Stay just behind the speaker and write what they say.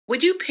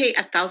Would you pay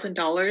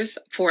 $1,000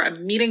 for a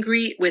meet and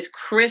greet with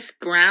Chris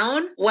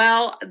Brown?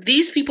 Well,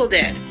 these people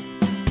did.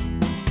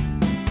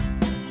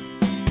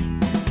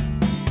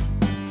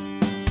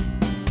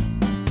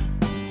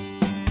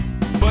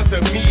 But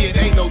to me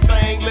it ain't no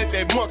thing, let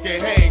that monkey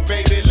hang,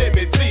 baby, let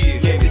me see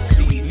it. Let me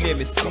see, let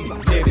me see,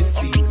 let me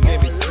see,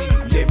 let me see,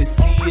 let me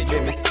see it,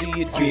 let me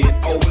see it,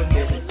 bend over,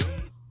 let me see.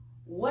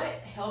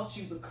 What helped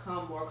you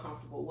become more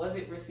comfortable? Was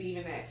it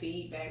receiving that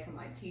feedback from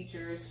like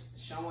teachers,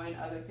 showing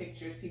other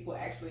pictures, people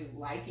actually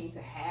liking to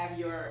have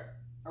your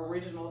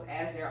originals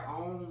as their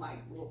own, like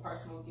little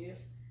personal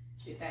gifts?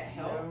 Did that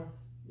help?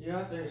 Yeah,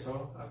 I think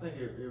so. I think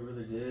it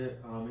really did.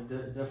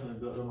 It definitely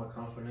built up my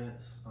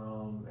confidence.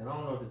 And I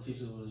don't know if the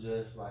teachers was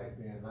just like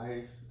being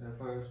nice at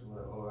first, but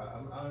I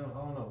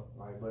don't know.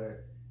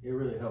 But it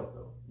really helped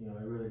though.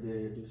 It really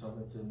did do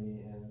something to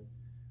me, and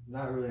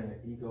not really in an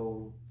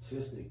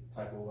egotistic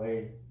type of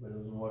way, but it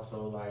was more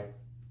so like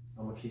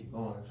I'm gonna keep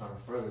going and trying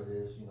to further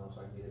this,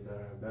 so I can get it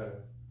better and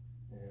better.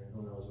 And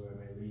who knows where it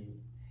may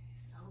lead.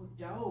 So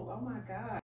dope. Oh my God.